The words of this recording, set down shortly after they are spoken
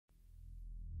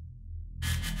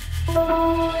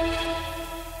Hi,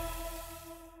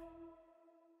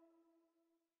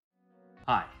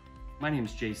 my name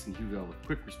is Jason Hugo with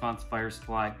Quick Response Fire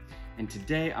Supply, and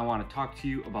today I want to talk to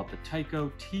you about the Tyco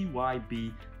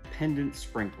TY325 Pendent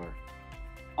Sprinkler,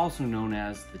 also known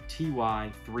as the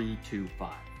TY325.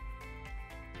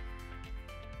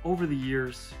 Over the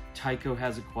years, Tyco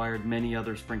has acquired many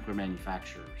other sprinkler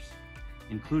manufacturers,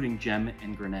 including Gem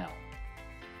and Grinnell.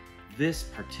 This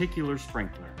particular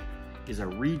sprinkler is a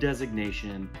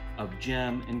redesignation of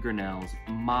Gem and Grinnell's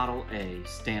Model A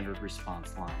standard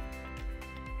response line.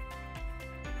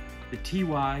 The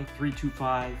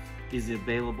TY325 is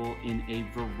available in a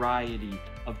variety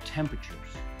of temperatures,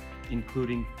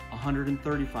 including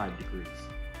 135 degrees,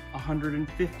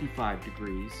 155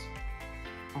 degrees,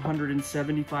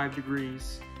 175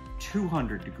 degrees,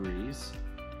 200 degrees,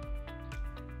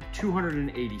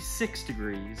 286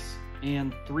 degrees,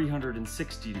 and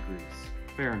 360 degrees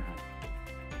Fahrenheit.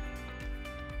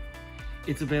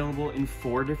 It's available in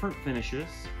 4 different finishes,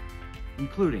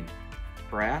 including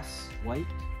brass, white,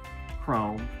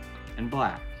 chrome, and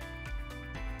black.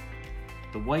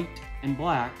 The white and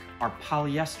black are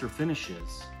polyester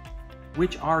finishes,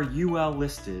 which are UL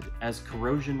listed as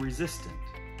corrosion resistant,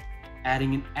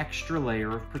 adding an extra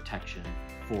layer of protection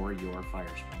for your fire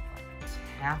sprinkler. This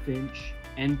half-inch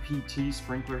NPT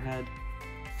sprinkler head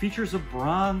features a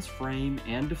bronze frame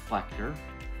and deflector,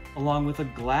 along with a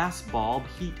glass bulb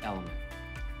heat element.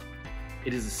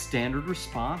 It is a standard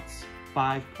response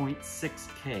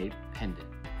 5.6K pendant.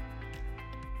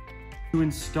 To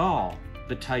install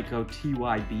the Tyco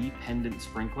TY325 Pendant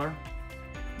Sprinkler,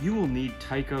 you will need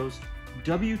Tyco's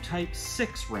W-Type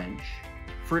 6 wrench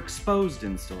for exposed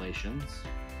installations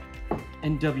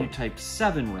and W-Type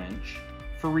 7 wrench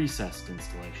for recessed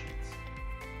installations.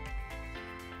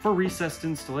 For recessed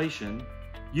installation,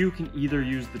 you can either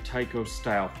use the Tyco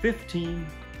Style 15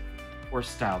 or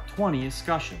Style 20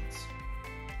 escutcheons.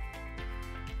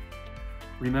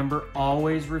 Remember,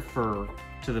 always refer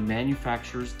to the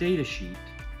manufacturer's data sheet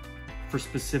for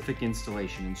specific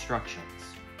installation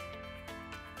instructions.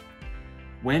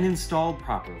 When installed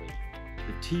properly,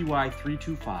 the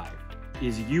TY325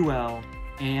 is UL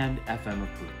and FM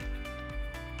approved.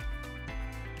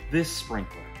 This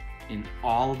sprinkler, in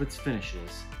all of its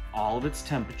finishes, all of its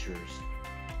temperatures,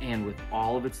 and with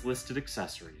all of its listed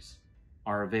accessories,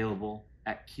 are available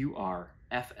at QRFS.com.